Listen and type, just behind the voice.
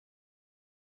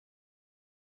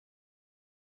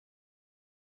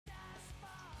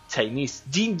Chinese.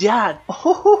 Yin Yang.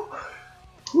 Oh,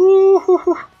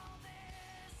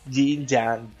 Yin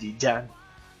Yang, Yin Yang.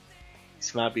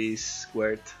 This map is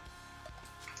weird.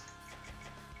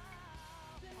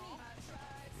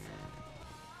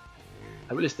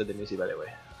 I will start the music, by the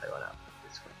way. I wanna.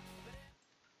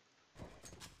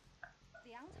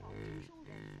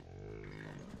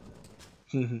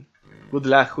 Good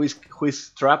luck. Who is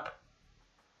trap?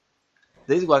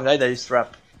 There is one guy that is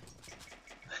trap,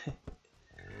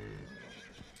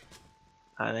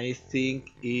 and I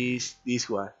think is this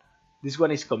one. This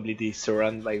one is completely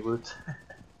surrounded by wood.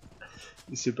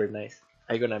 It's super nice.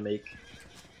 I'm gonna make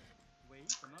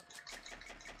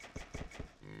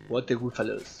water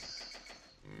buffaloes.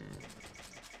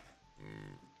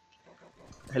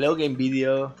 Hello, game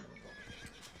video.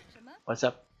 What's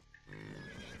up?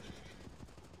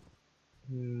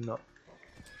 No.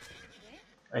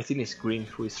 I think it's green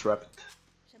who is trapped.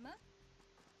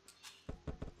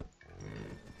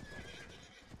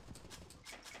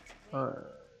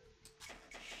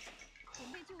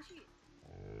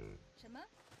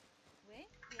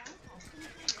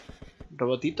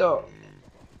 Robotito,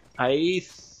 I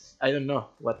don't know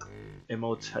what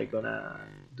emotes I gonna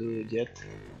do yet.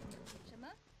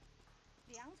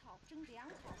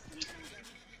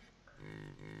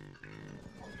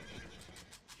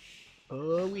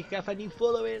 Oh, we have a new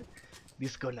follower.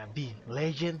 This gonna be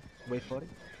legend. Wait for it.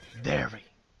 Derry.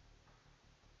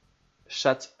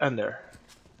 Shut under.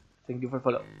 Thank you for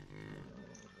follow.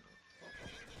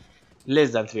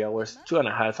 Less than 3 hours.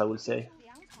 2.5, I would say.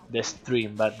 The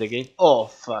stream, but the game. Oh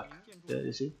fuck!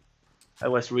 You see? I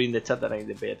was reading the chat and I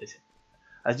didn't pay attention.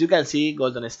 As you can see,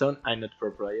 Golden Stone. I'm not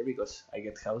pro player because I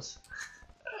get house.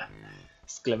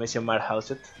 Exclamation mark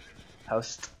housed.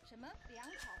 Housed.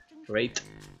 Great.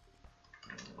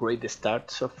 Great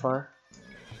start so far.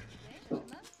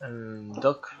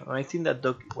 Dog. I think that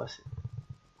dog was it.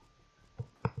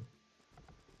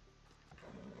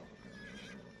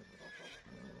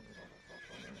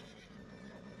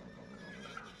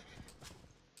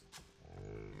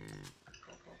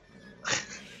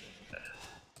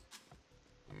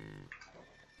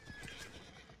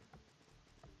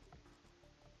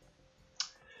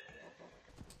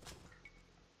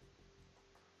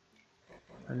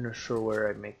 I'm not sure where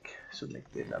I should make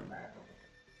the number.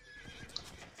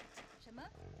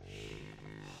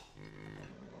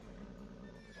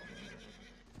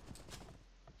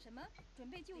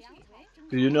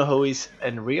 Do you know who is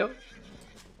Enrio?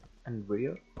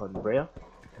 Enrio?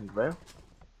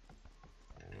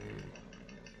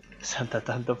 Santa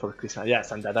Tanto for Christmas. Yeah,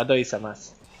 Santa Tanto is a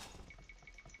must.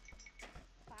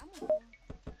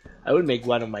 I will make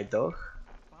one of my dog,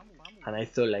 and I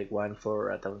thought like one for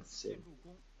a town center,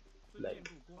 like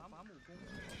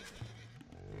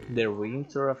the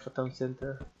winter of a town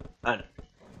center. And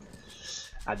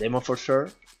a demo for sure.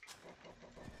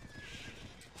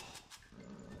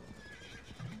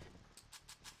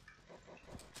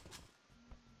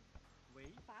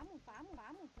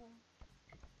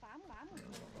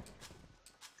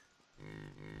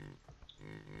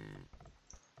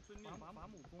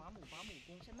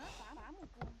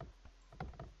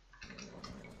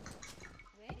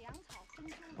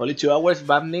 Only 2 hours,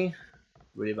 Bamni?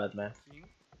 Really bad, man.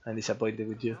 I'm disappointed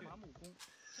with you.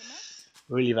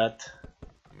 Really bad.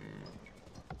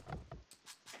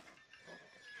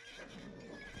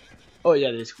 Oh yeah,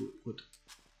 that's good.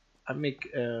 I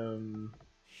make don't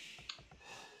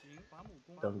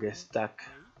get stuck.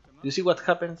 You see what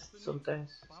happens sometimes?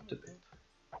 Stupid.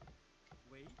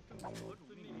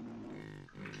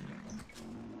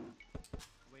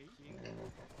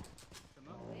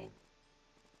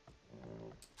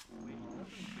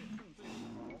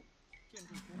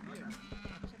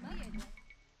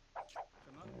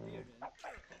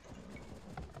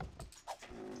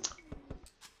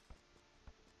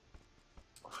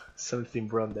 Something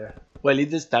wrong there. Well, it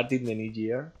just started in the new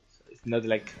year, so it's not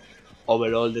like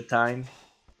over all the time,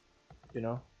 you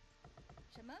know.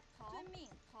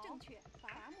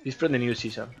 It's from the new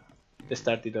season. It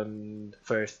started on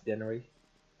 1st January.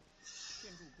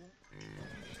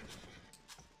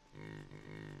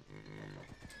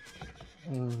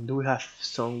 Do we have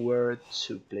somewhere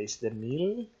to place the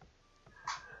mill?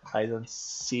 I don't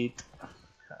see it.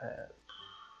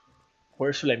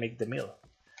 Where should I make the mill?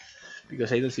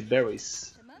 Because I don't see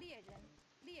berries.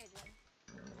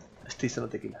 Estoy solo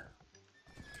tequila.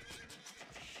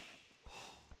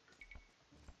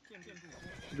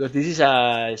 Because this is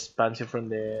a expansion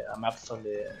from a map from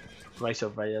the Rise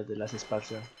of Raya, the last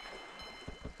expansion.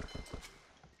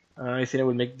 I think I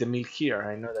will make the mill here.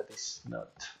 I know that it's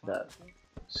not that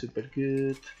super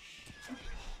good.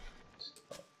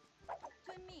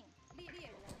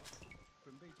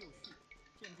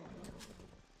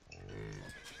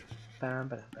 Bam,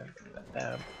 bam, bam, bam,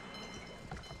 bam.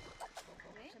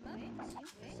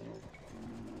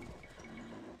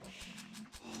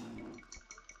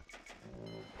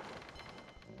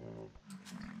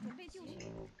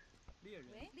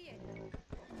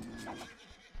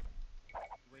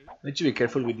 Need to be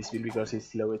careful with this build because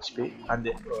it's low HP and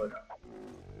the oh no.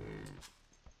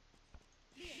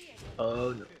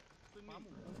 Oh no.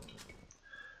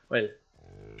 Well,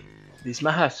 this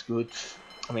map has good,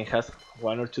 I mean has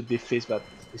one or two defeats, but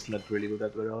it's not really good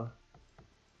at all.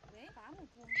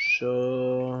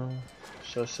 So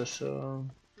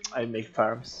I make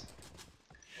farms.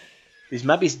 This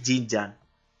map is Yin Yang.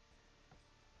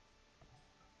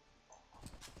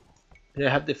 I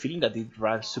have the feeling that it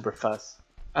runs super fast.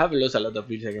 I have lost a lot of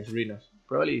builds against Rhinos.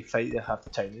 Probably if I didn't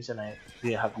have Chinese and I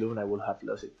didn't have Loon, I would have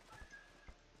lost it.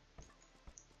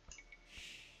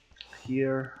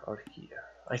 Here or here.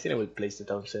 I think I will place the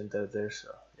town center there,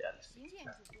 so yeah, let's do it.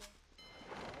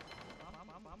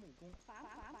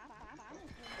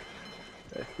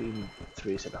 I think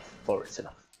 3 is enough, 4 is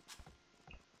enough.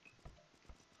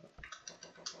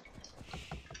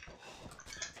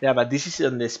 Yeah, but this is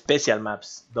on the special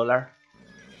maps, $.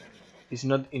 It's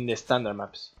not in the standard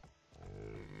maps.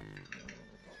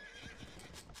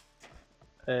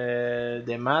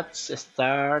 The match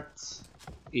starts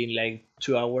in like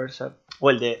 2 hours.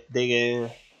 Well,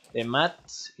 the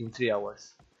match in 3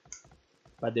 hours,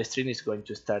 but the stream is going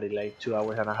to start in like 2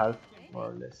 hours and a half, more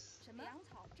or less.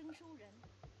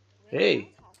 Hey,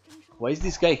 why is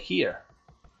this guy here?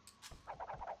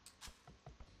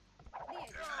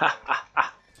 Ha ha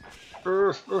ha!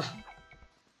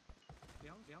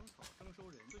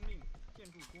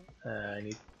 I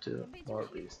need 2 more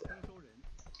bees there.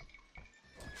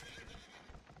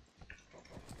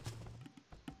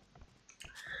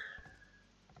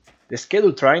 The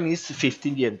scheduled train is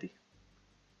 15 GMT.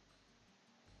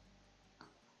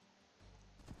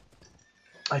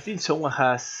 I think someone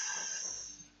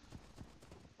has,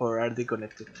 or are they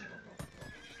connected?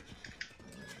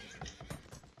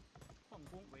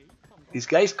 This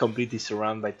guy is completely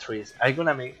surrounded by trees. I'm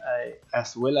gonna make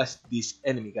as well as this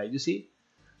enemy guy. You see,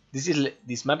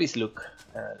 this map is look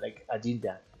like a Yin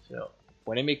Yang. So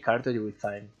when I make carton,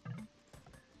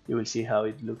 you will see how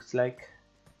it looks like.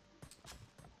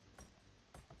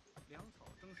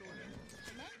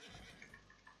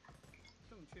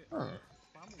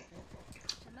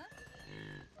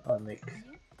 I'll make.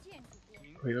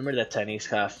 Remember that Chinese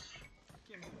have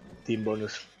team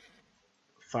bonus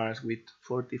farms with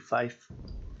 45.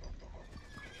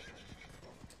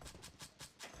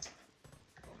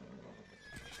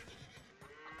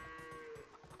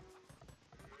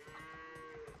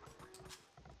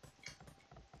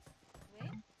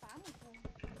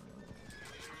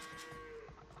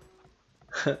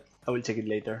 I will check it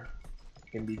later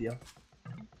in video.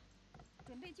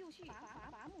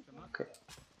 Okay.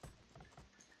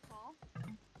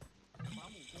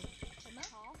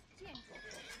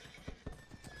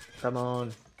 Come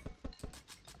on.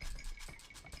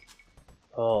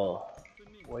 Oh,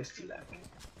 why is it lagging?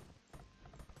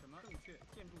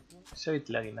 So it's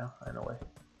lagging now, I know why.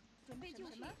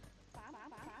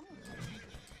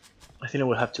 I think I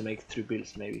will have to make 3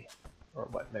 builds maybe. Or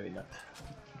what, maybe not.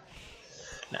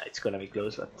 Nah, it's gonna be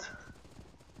close, but...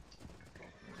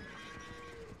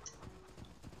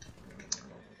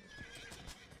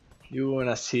 You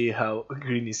wanna see how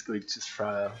green is going to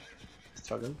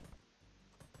struggle?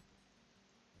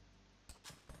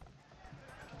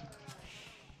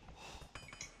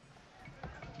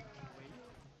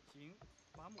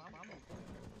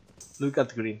 Look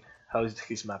at green. How is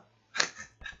his map?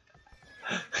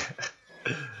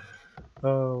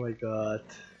 Oh my god.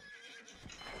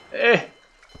 Eh!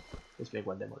 Let's make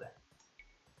one demo there.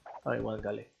 Only one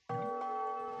galley.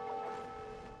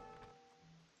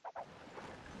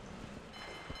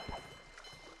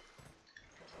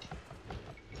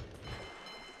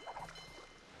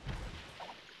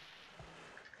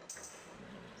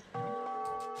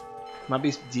 Map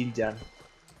is Yin Yang.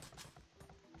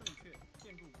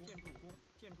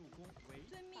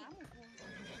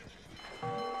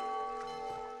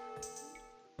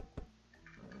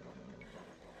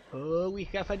 Oh, we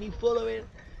have a new follower.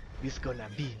 This gonna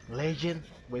be legend.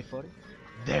 Wait for it.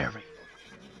 There we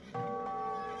go.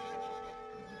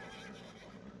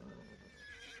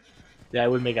 Yeah, I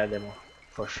will make a demo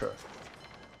for sure.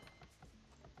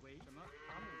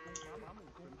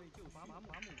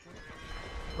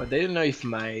 But I don't know if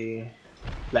my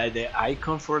the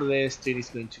icon for the stream is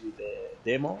going to be the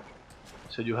demo,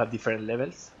 so you have different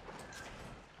levels,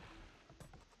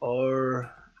 or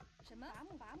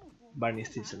Barney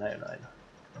Stinson. I don't know.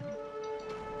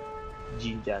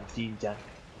 Yin Yang, Yin Yang.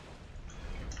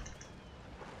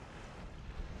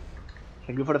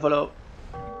 Thank you for the follow.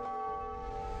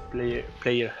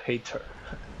 Player hater.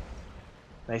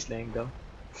 Nice name though.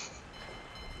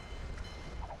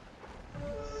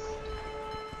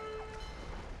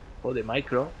 Oh, the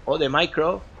micro. Oh, the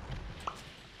micro.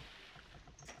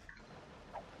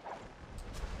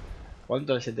 One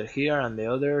to center here and the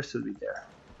other should be there.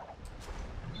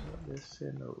 So let's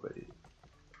send already.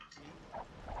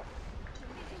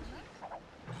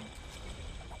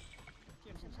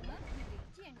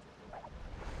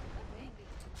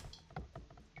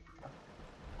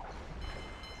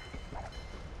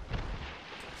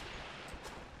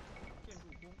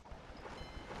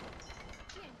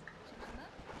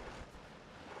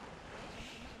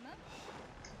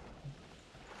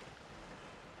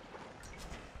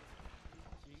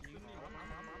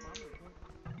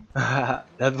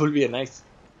 That would be a nice.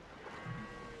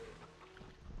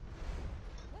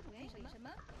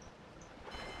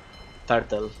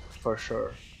 Turtle, for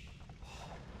sure.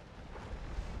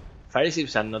 Fire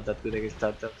ships are not that good against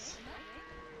turtles.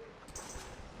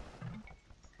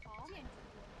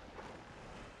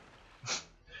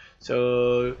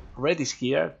 So red is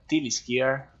here, teal is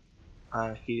here,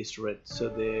 and here is red. So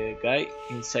the guy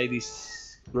inside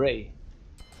is gray.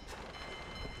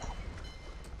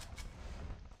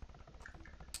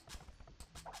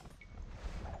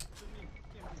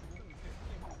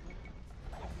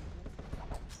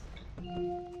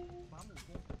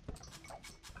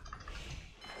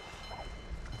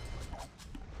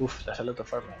 Oof, that's a lot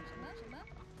of armor.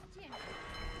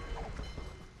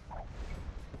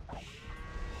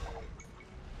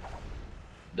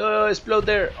 No, explode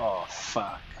there! Oh,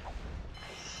 fuck.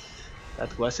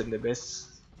 That wasn't the best.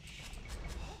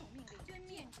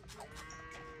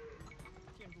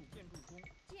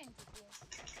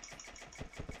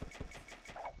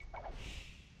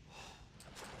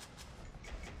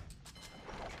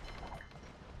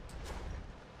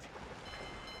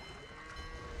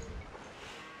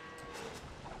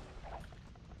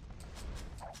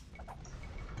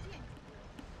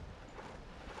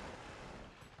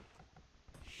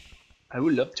 I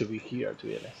would love to be here, to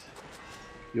be honest.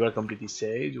 You are completely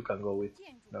safe, you can go with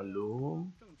no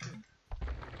loom.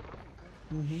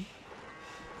 The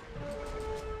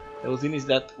good thing is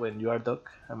that when you are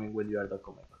doc, oh my god,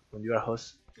 when you are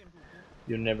host,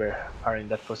 you never are in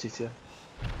that position.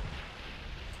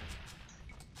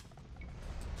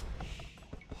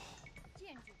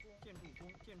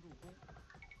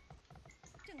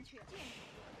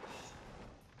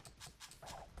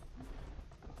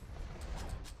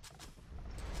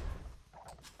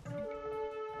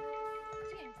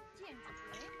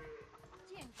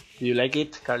 Do you like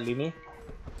it, Carlini?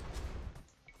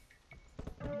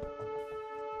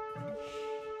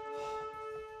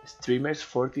 Streamers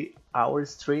 40-hour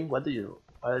stream? What are you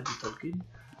talking?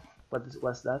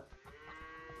 What's that?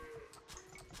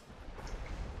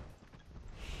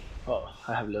 Oh,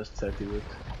 I have lost 30 wood.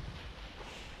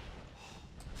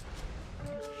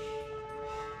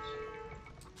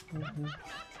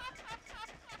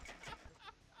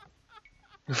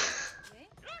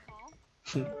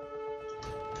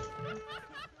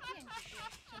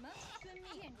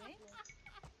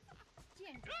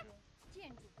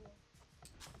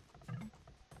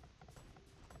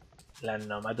 Land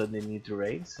nomad on the new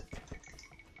terrains?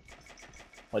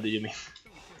 What do you mean?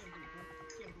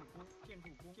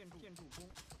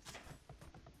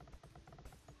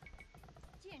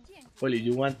 Well, if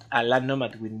you want a land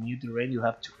nomad with new terrain, you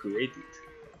have to create it.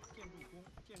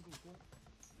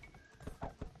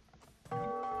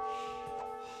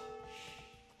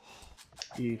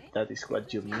 If that is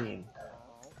what you mean.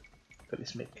 So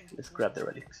let's grab the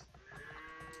relics.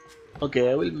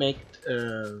 Okay, I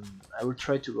will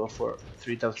try to go for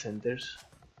 3 town centers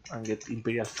and get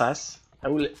Imperial fast. I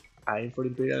will aim for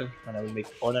Imperial and I will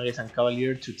make Onages and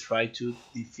Cavalier to try to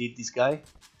defeat this guy.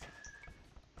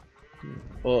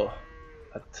 Oh,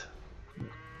 but...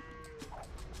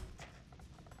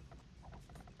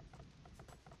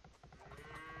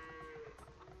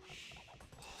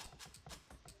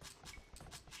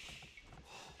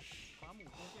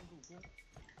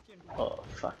 Oh,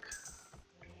 fuck.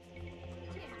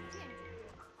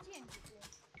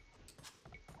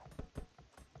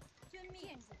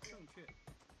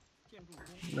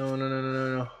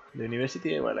 No. The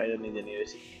university? Well, I don't need the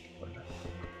university.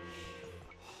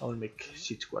 I will make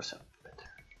 6 quartz up better.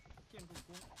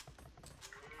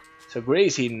 So Gray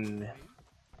is in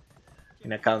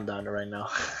a countdown right now.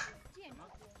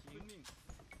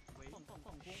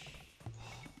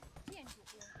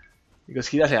 Because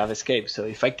he doesn't have escape, so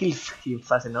if I kill him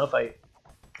fast enough,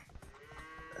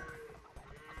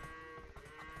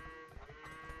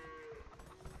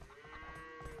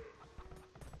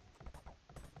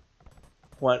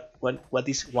 What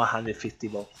is 150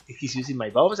 bombs? If he's using my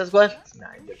bombs as well? Nah,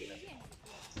 I'm joking.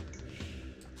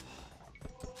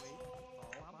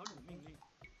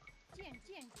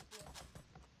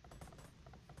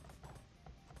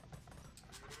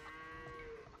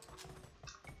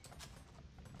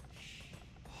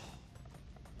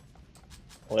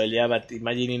 Well, yeah, but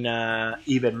imagine in a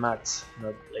even match,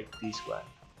 not like this one.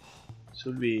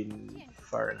 Should be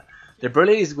far. The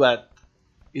problem is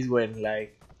when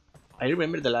like I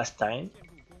remember the last time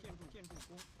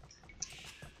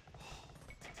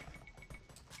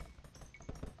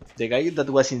the guy that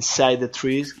was inside the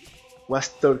trees was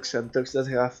Turks, and Turks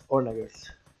doesn't have onagers.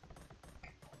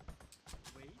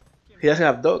 He doesn't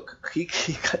have dog.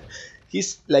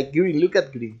 He's like green. Look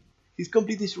at green. He's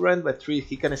completely surrounded by trees.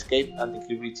 He can escape until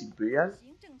he reaches Imperial.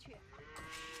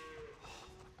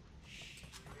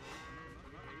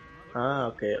 Ah,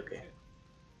 okay, okay.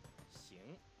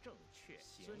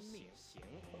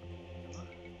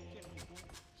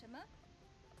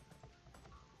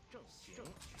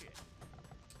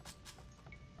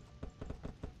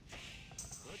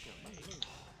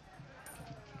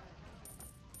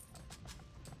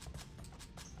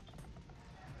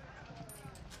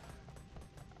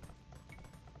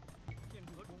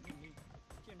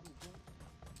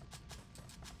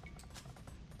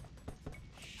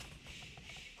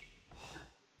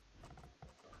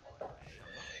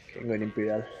 I'm going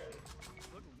Imperial.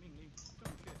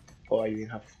 Oh, I didn't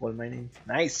have all mining.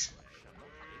 Nice!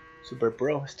 Super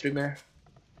pro streamer.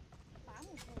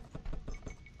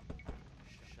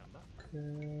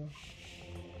 This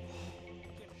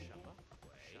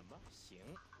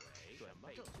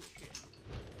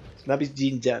map is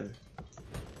Yin Yang.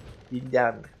 Yin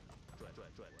Yang.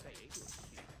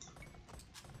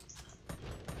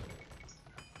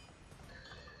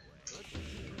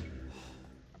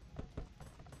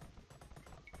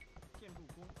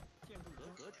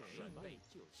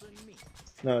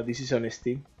 No, this is on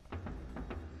Steam.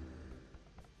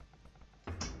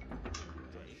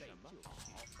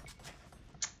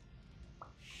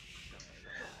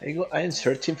 I am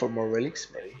searching for more relics,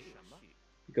 maybe,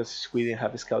 because we didn't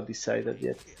have a scout decided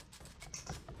yet.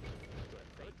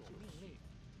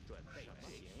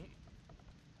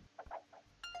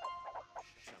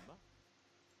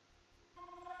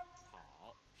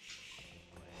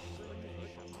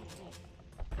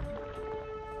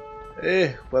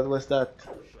 Eh, what was that?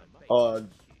 Oh,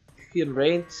 he in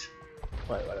range?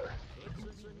 Well, whatever.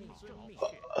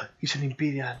 Oh, he's an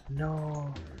Imperial.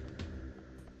 No.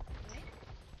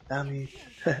 Damn it.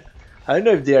 I don't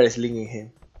know if they are slinging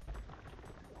him.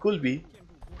 Could be.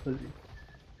 Could be.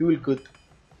 He will cut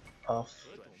off.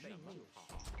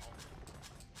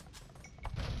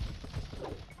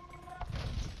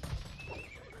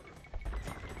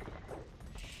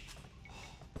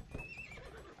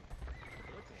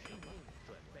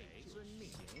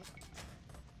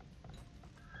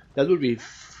 That would be a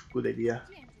good idea,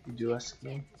 if you ask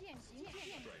me.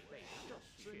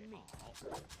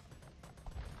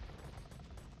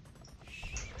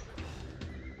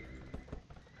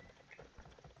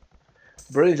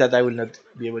 The problem is that I will not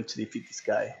be able to defeat this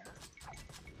guy.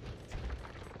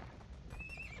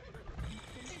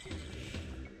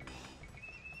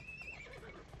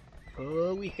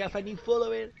 Oh, we have a new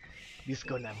follower. This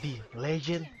gonna be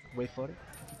legend. Wait for it.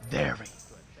 There we go.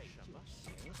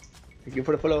 Thank you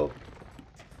for the follow.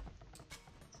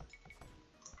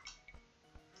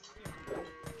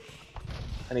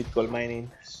 I need gold mining.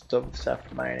 Stop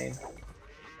shaft mining.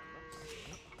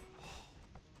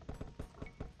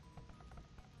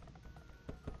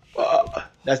 Oh,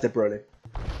 that's the problem.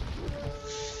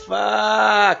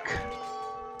 Fuck!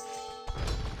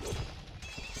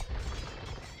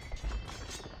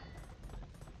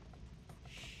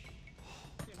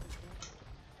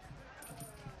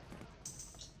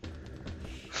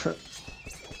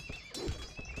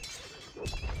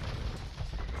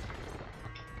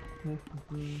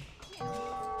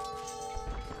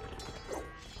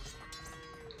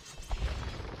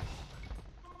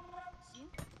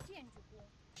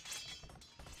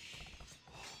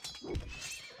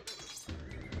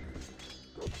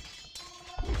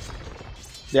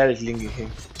 They are slinging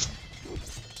him.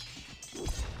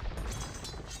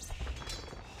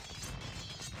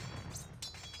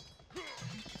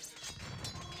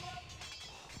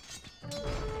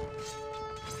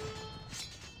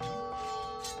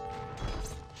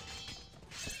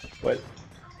 Well,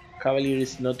 Cavalier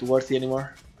is not worthy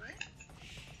anymore.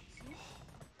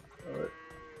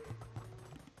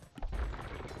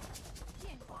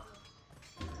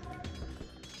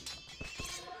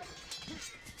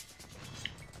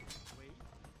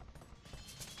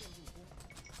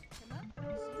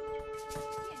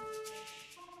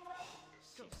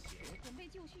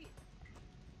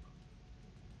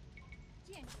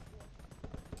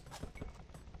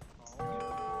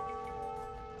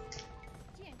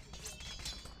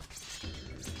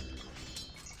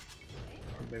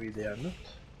 maybe they are not.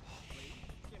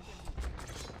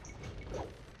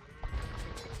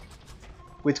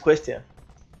 Which question?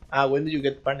 Ah, when do you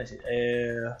get partnership?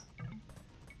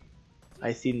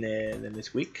 I think the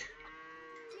next week.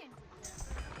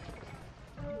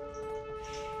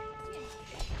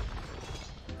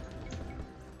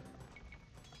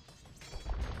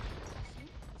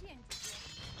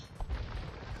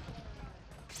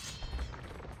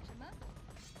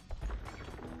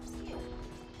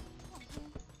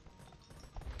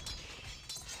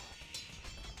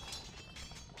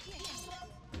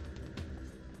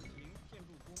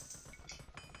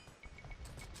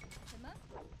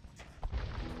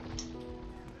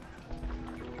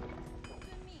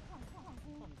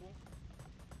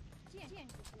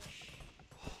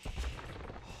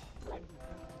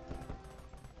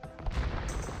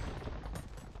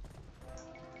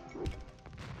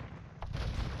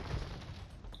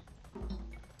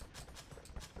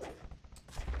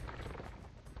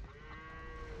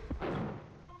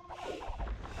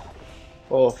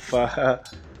 Oh fuck.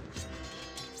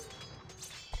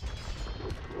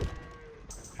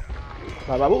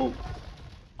 Bababu.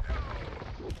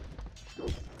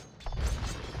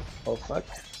 Oh fuck.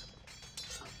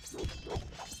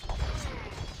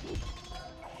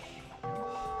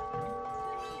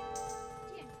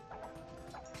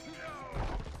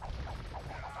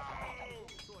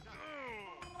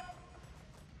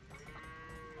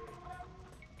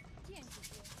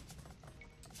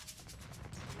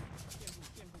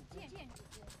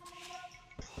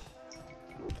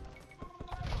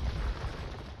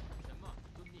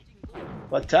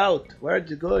 Watch out! Where are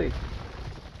you going?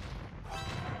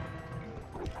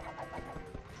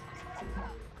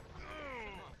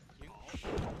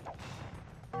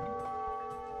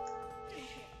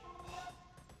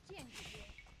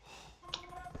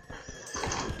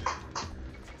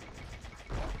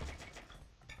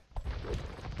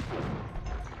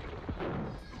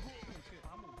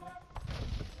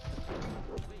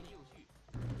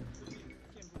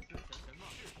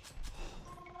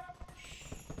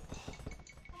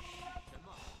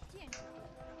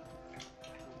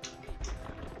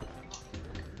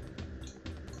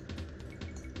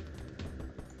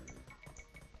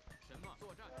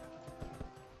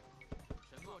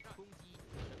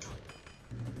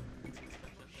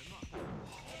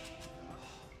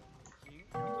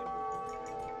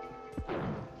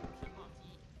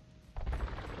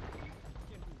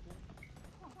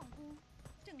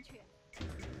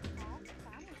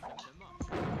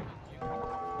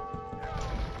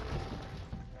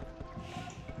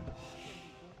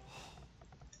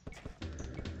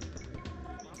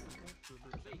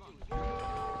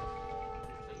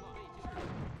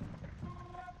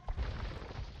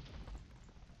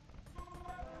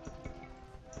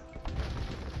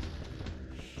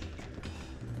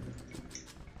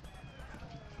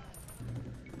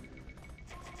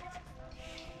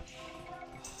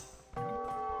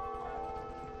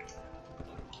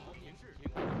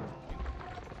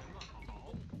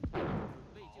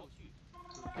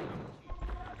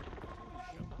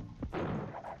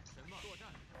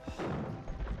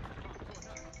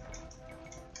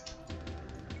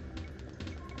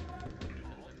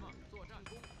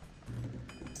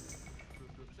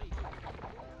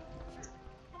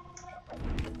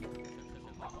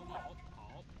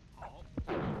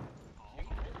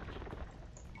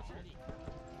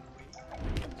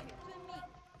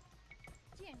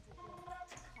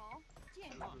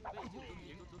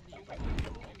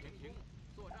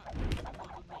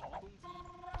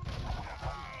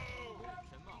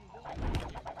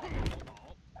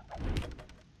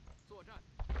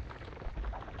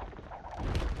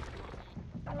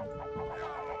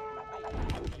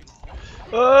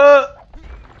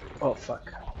 Oh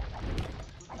fuck.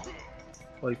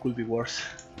 Oh, it could be worse.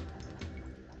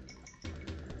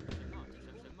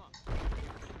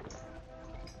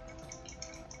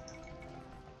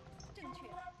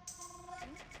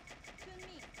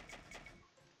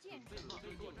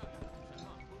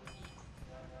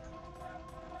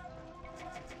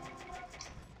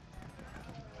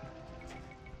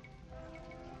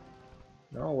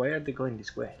 No, why are they going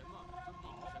this way?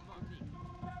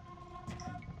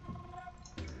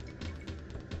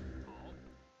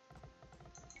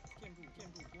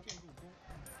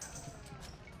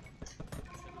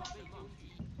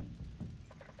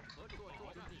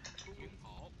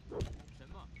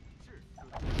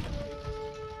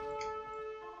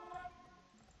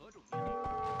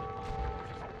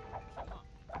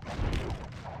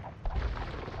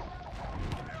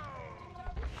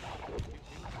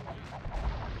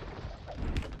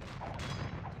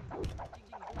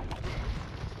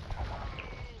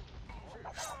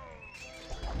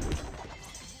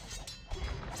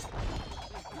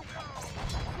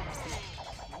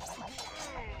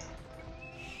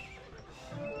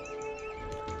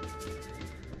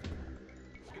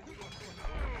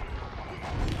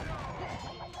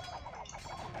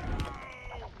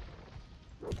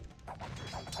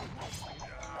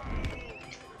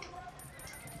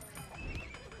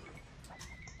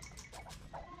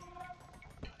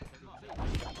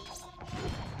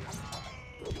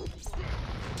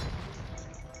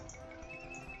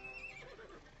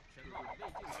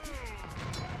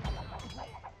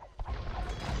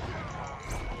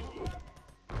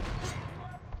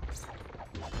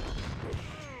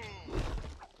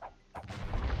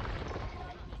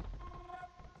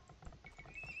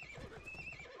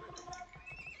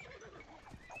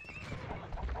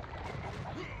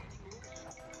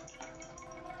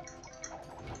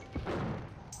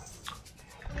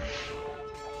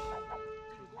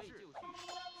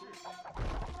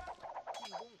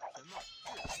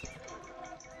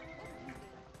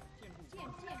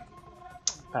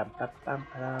 Pam, pam, pam,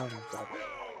 pam, pam.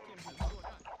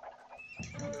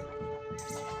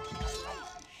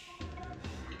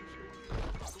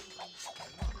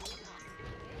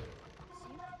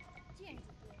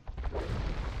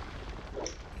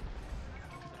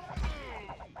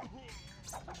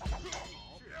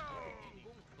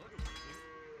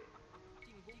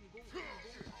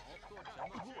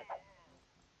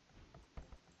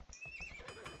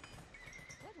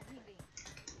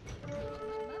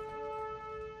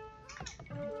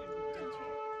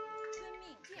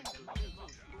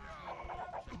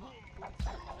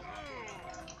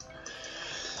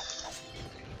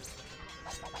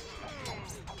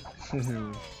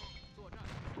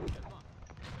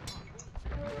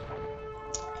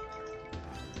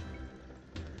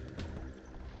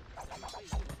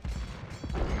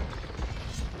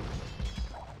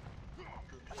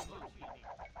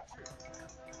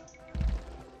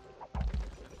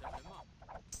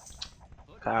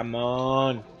 Come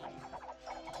on.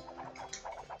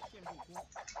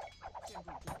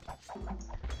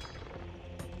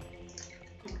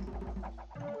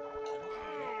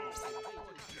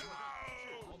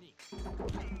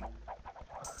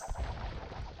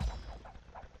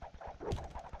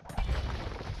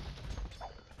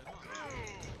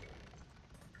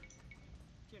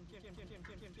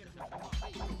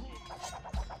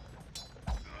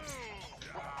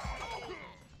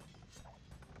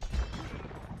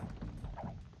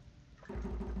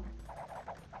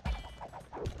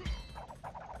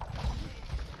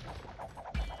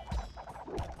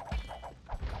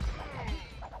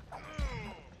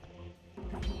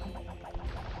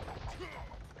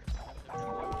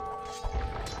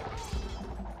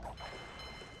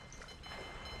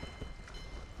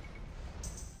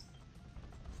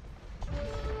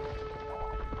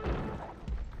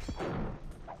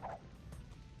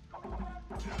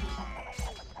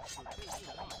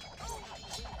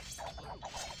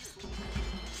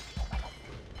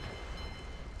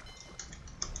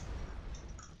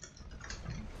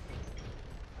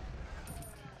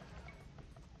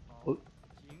 Oh.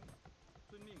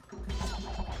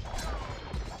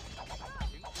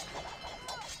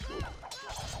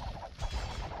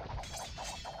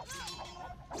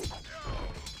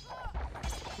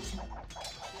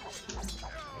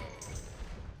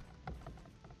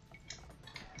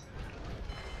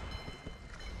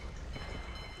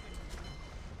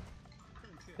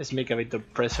 Let's make a bit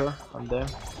of pressure on them.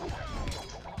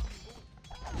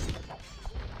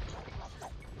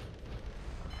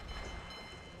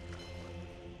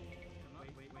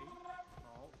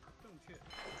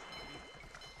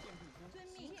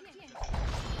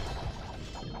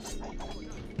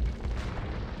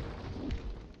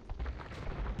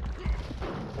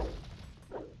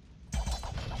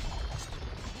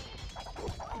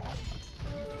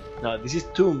 No, this is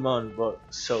two mon, but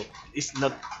so it's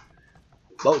not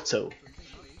both so.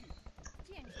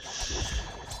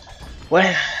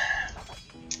 Well,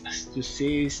 as you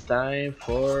see, it's time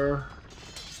for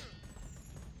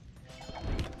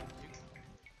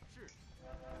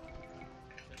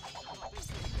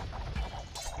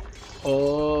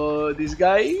oh, this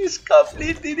guy is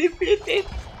completely defeated.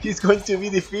 He's going to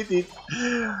be defeated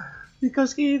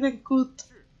because he even could.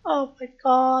 Oh my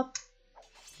god.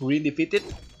 Really defeated?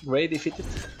 Ray defeated?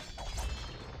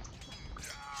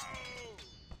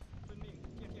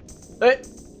 Hey!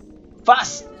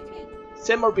 Fast!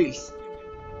 Send more bills!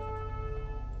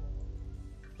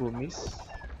 Burmese.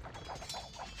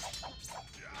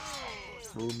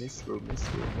 Burmese, Burmese,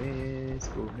 Burmese,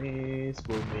 Burmese,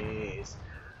 Burmese.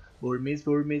 Burmese,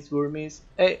 Burmese, Burmese.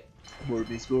 Hey!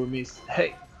 Burmese, Burmese.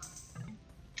 Hey!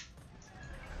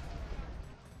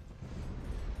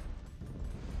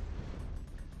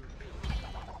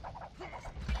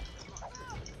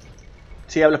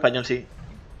 Sí, hablo español, sí.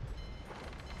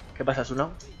 ¿Qué pasa,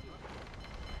 Suno?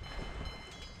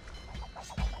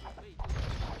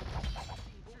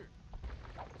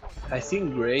 I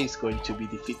think Gray is going to be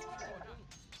defeated.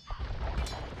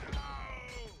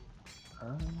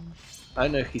 I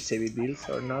don't know if he's saving bills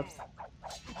or not.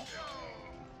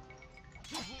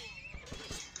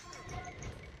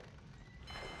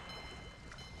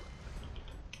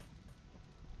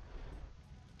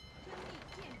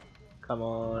 Come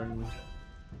on.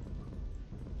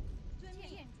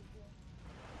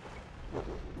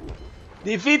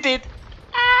 Defeated!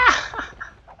 Ah!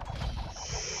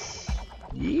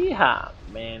 Yeah,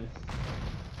 man.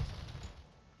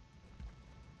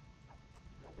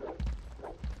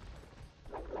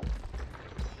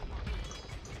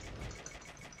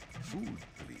 Food,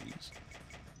 please.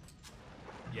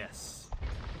 Yes.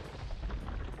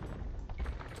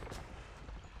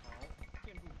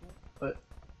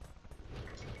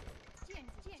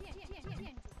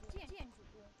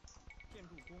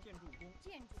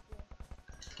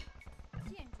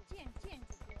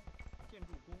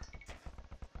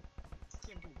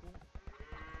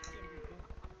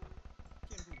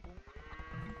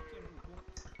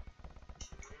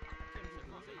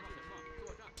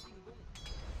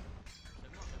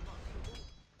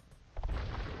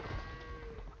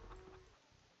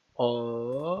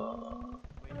 Oh.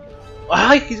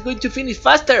 Ah, he's going to finish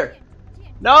faster.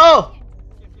 No.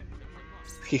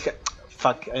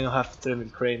 Fuck. I don't have treadmill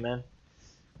crane, man.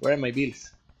 Where are my bills?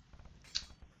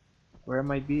 Where are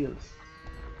my bills?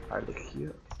 Are they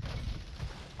here?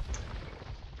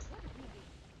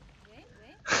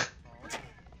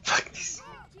 Fuck this.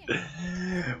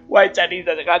 Why Chinese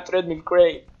doesn't have treadmill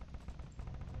crane?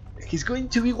 He's going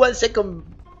to be 1 second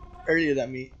earlier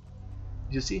than me.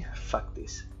 You see? Fuck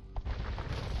this.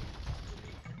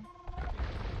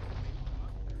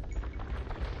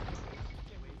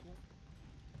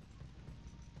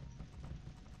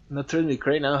 No treadmill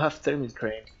crane, I don't have treadmill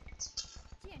crane.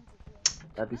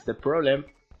 That is the problem.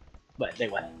 But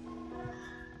anyway.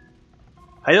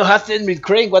 I don't have treadmill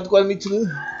crane, what do you want me to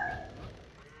do?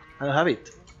 I don't have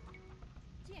it.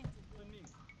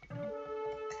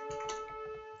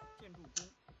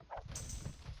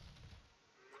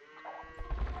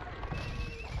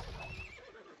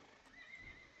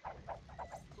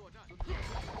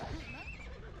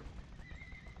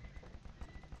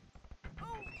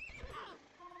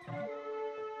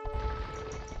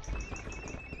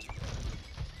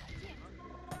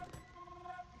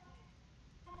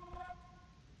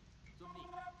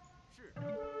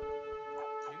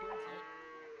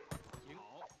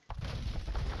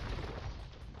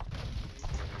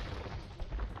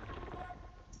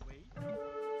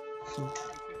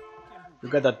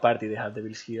 Look at that party, they have the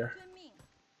bills here.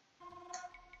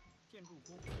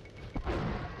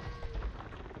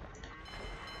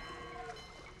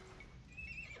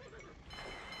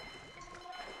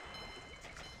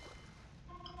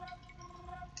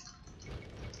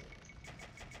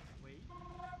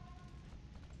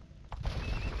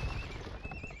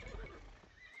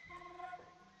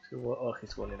 Oh,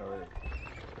 he's walling already.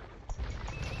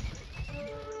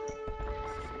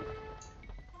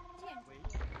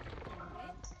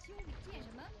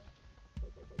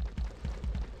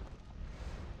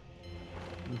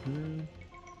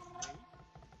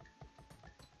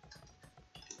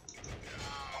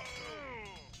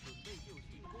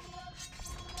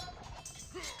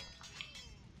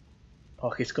 Oh,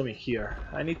 he's coming here.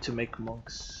 I need to make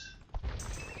monks.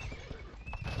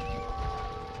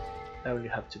 I only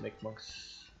have to make monks.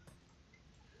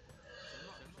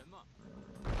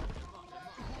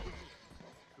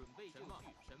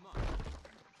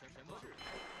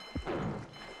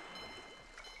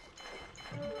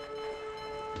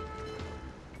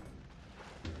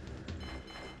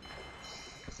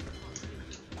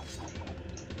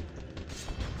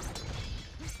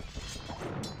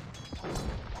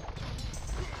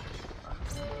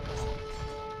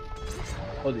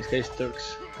 Oh, this guy's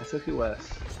Turks. I thought he was.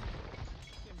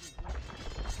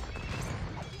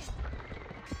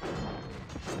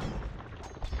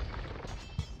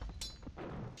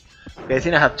 Okay, I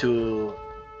think I have to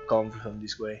come from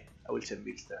this way. I will send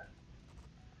bills there.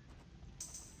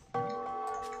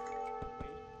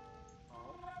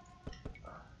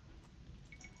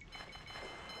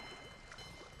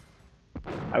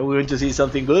 Are we going to see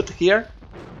something good here?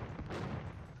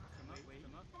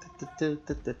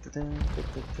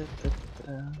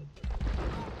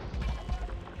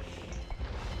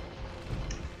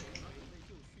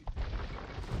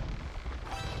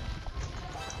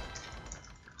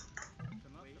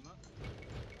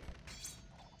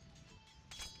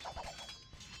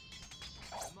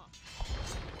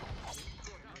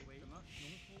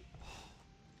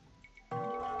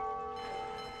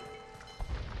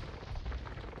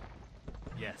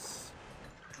 Yes.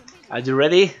 Are you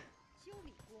ready?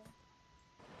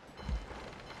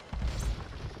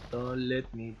 Don't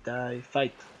let me die.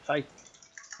 Fight, fight.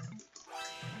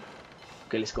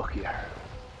 Okay, let's go here.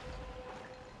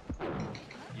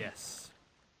 Yes.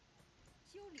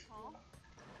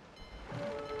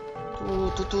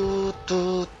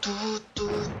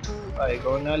 I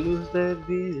gonna lose the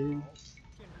bill.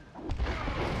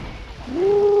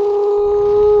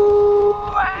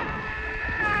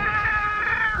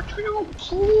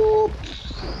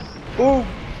 Boom!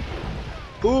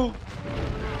 Boom!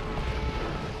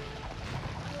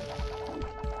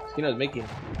 He's not making.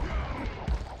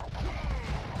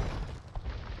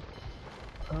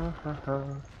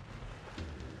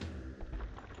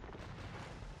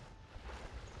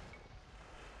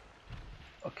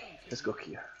 Okay, let's go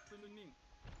here.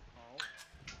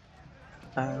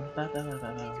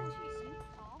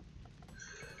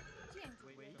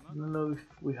 don't know if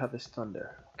we have a stun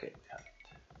there. Okay, we have it.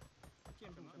 建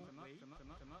筑工为什么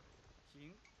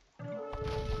行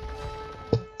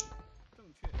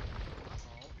正确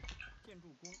好建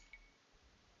筑工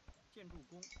建筑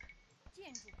工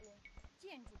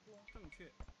正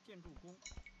确建筑工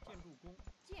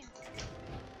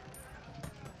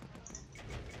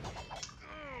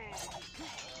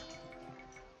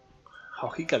How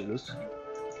he can lose?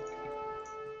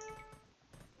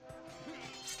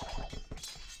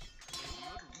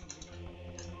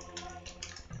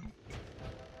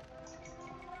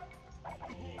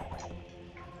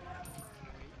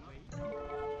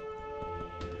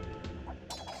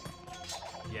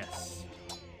 Yes.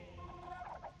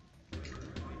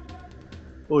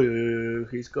 Oh,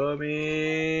 he's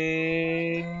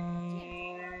coming!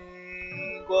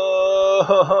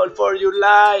 Whoa, for your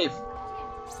life!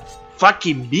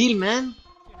 Fucking Bill, man!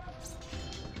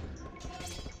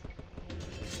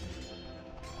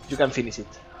 You can finish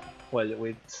it. Well,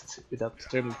 without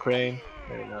treadmill crane,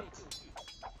 maybe not.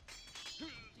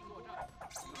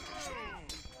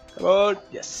 Come on!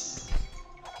 Yes!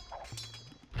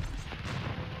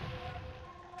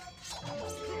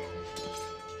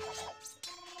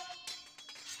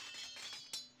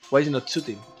 Why is he not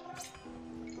shooting?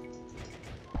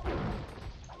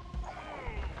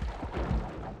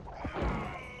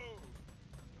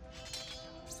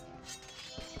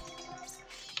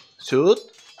 Shoot?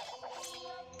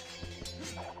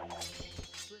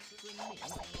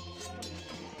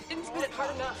 Didn't spin it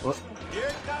hard enough. What? Here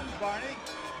it comes, Barney.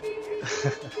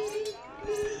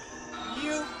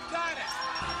 You got it.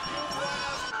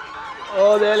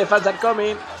 Oh, the elephants are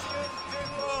coming!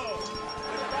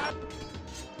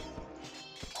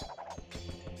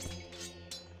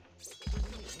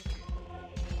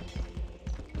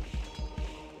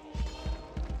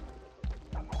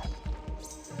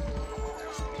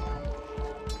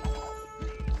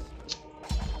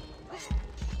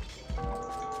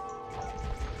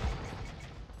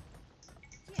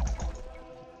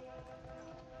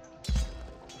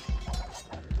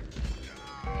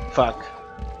 Fuck.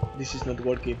 This is not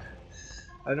working.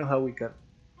 I don't know how we can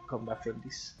come back from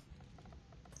this.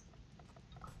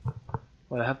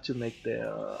 Well, I have to make the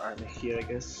army here, I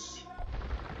guess.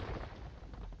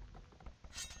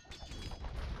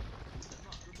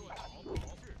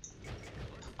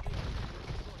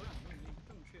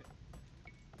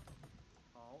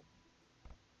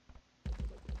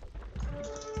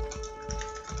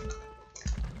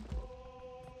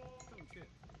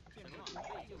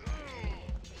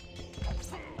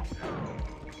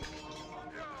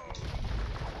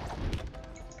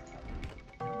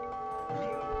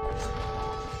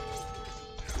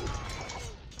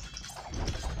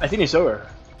 I think it's over.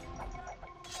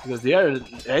 Because they are...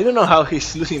 I don't know how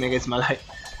he's losing against Malai.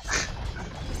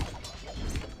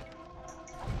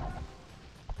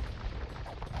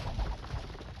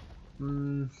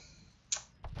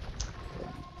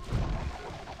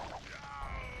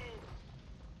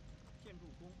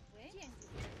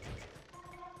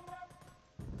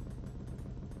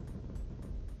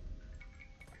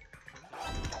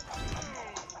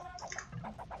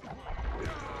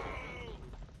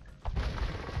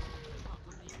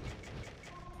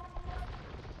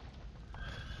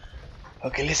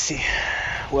 Okay, let's see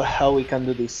how we can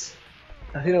do this.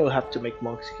 I think I will have to make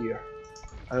monks here.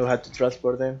 I will have to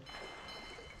transport them.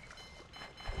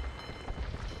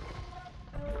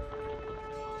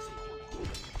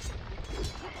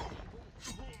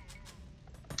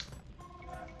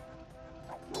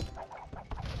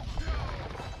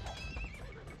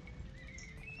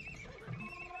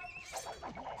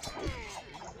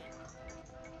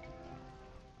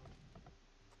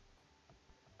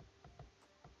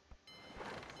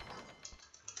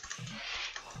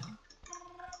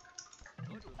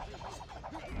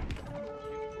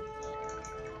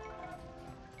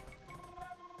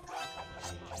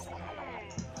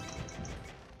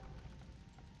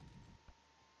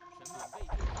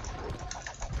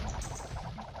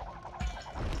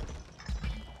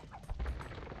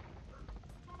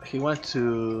 He wants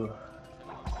to...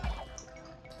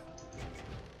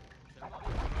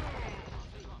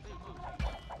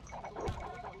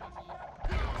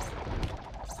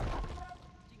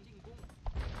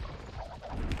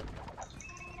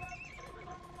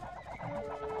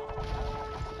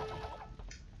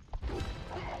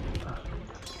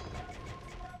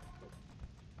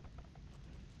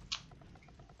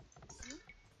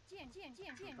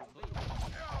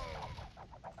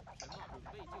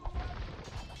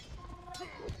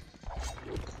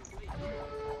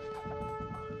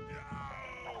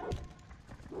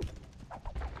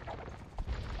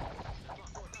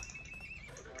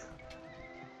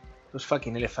 Those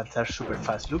fucking elephants are super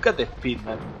fast. Look at the speed,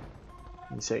 man.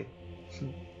 Insane.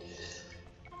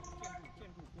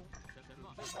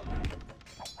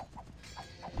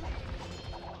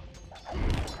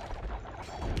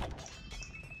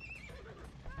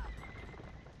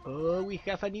 Oh, we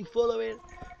have a new follower.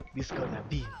 This gonna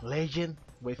be legend.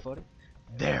 Wait for it.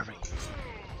 There it is.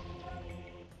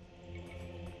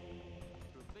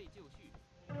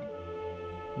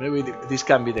 Maybe this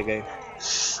can be the game.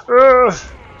 Ugh.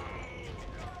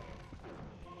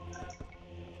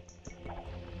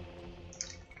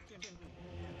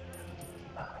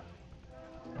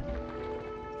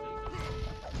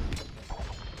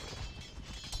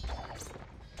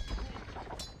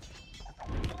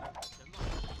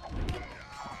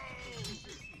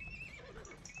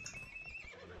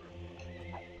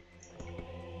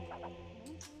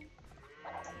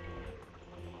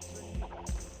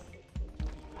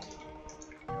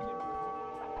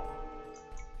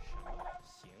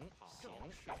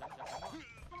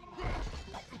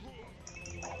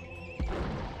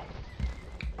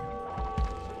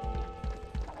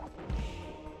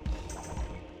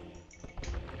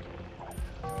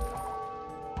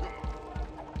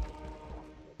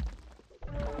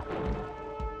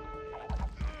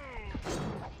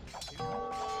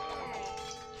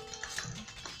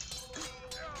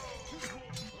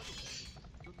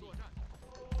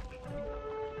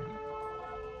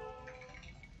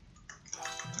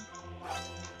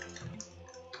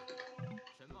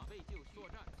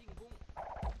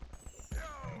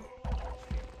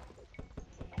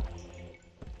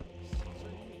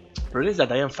 Really,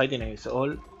 that I am fighting against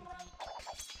all.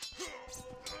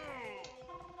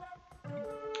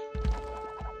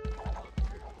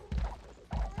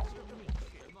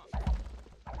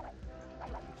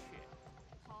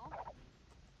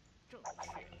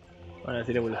 Well, I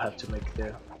think I will have to make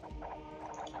the.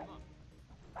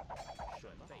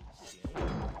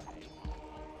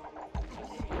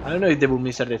 I don't know if the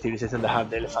Burmese are the civilization that have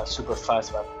the elephants super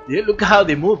fast, but yeah, look how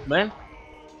they move, man.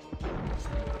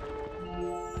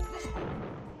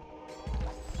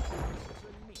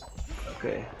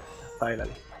 Okay,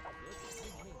 finally.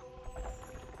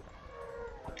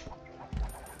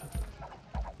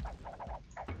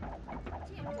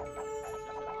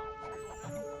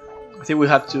 I think we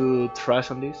have to trust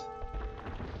on this.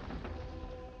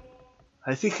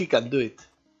 I think he can do it,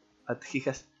 but he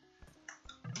has.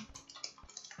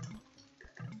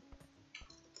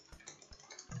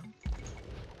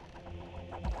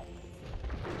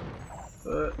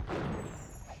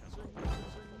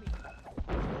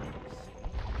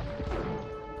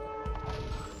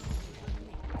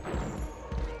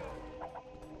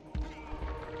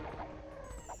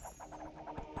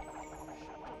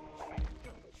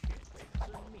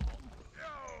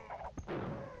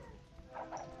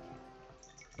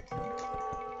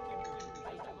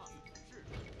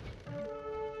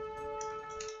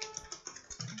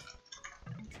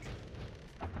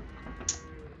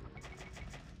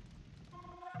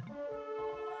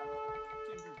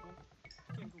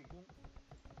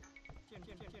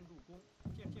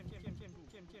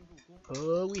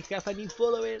 Oh, we have a new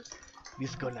follower.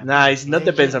 This gonna Nah, be it's not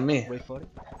depends on legend. me. Wait for it.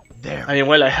 There. I mean,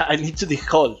 well, I need to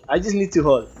hold. I just need to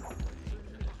hold.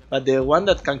 But the one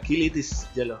that can kill it is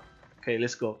yellow. Okay,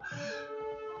 let's go.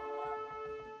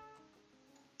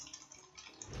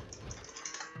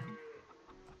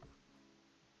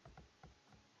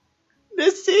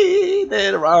 Let's see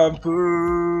the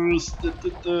rampers.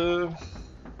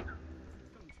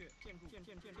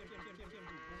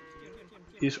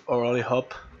 He's already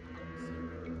hop.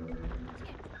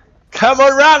 Come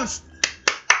on, Rams!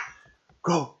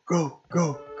 Go, go,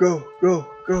 go, go, go,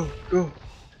 go, go.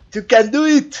 You can do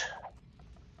it!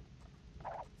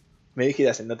 Maybe he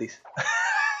doesn't notice.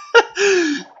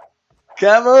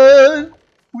 Come on!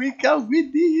 We can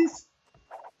win this!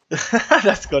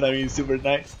 That's gonna be super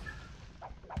nice.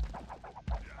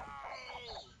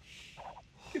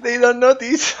 They don't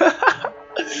notice.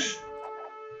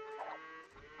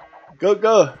 Go,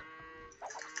 go!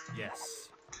 Yes.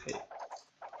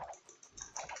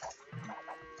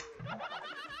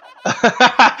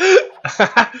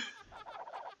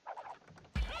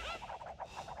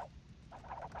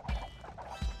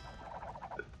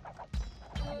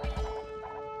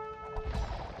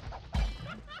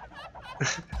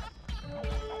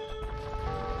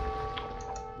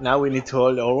 Now we need to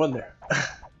hold our wonder.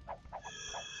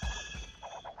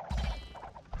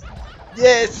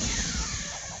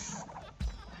 Yes!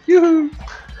 Yoo-hoo!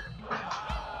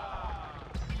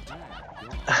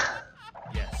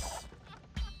 Yes.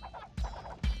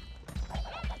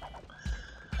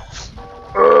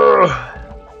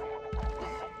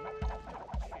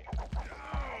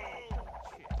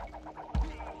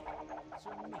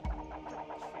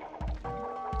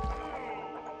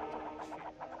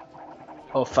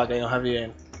 fuck, I don't have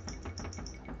even.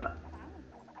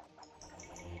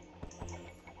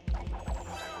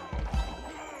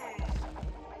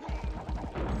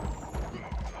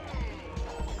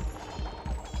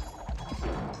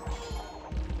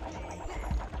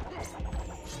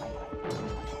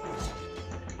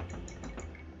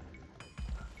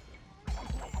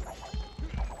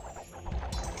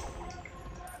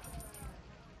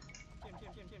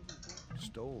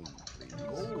 Stone, please.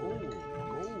 Gold, please.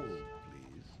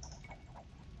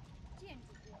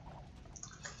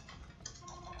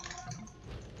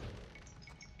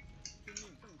 遵命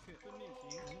正确，遵命行，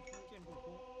农夫建筑工，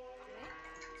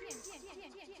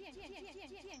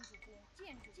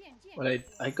 Well,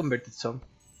 I converted some.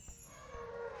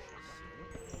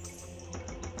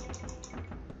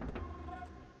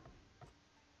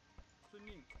 遵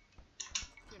命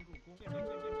建筑工，建筑工，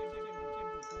准备就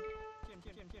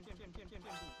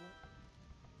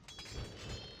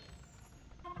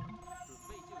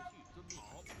绪，遵命。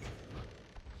好，行，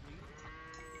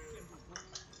建筑工。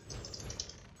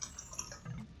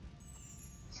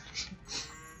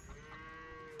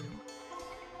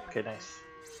 Okay, nice.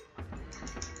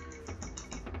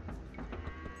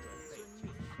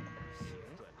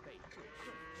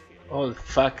 Oh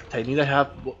fuck, I need to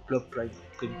have blood printing.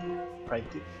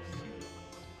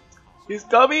 He's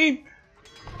coming!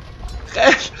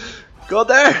 Go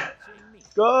there!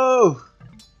 Go!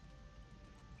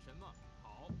 什么？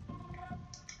好，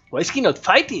 Why is he not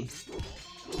fighting?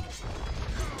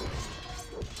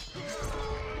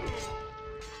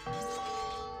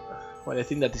 Well, I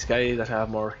think that this guy doesn't have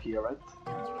more here, right?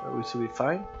 So we should be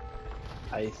fine.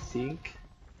 I think.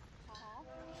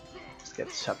 Let's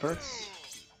get shepherds.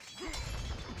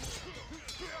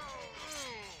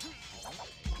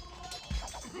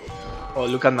 Oh,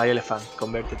 look at my elephant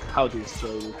converted. How to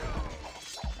destroy it?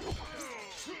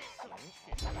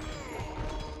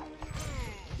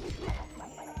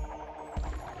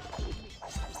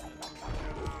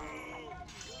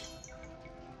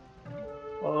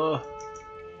 Oh,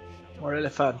 more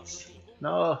elephants.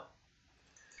 No.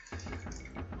 什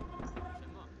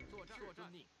么？作战，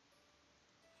遵命。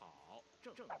好，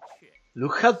正确。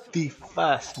 Look at the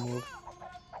fast move.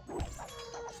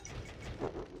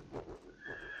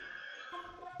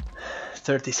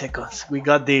 $30 seconds. We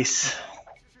got this.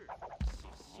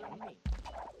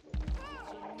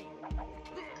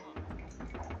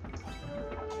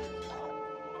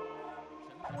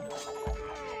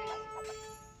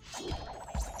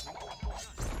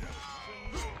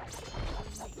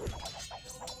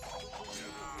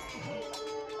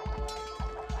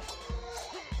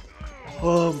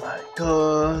 Oh my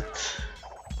god.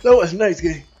 That was a nice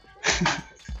game.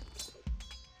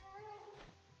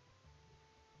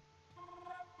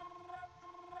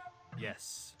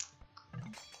 Yes.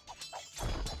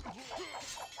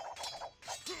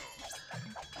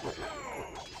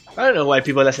 I don't know why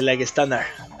people doesn't like standard.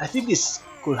 I think this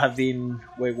could have been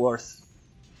way worse.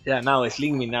 Yeah, now it's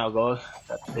link me now, goal.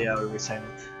 That they are resigned.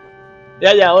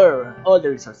 Yeah, all the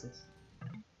resources.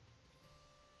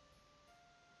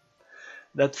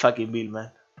 That fucking bill,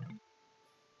 man.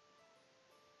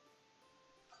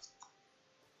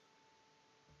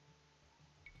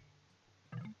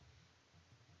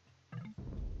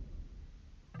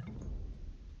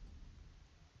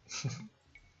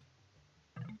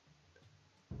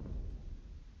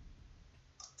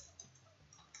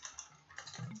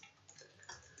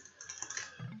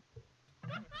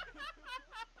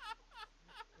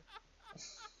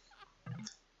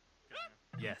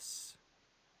 Yes.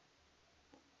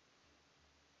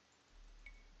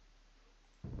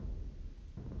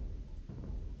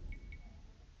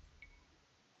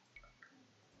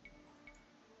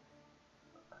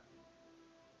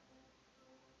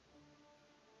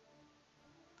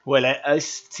 Well, I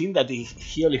think that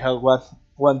he only had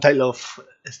one tile of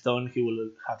stone. He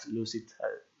will have to lose it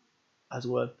as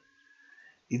well.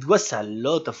 It was a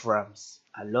lot of rams,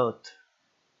 a lot.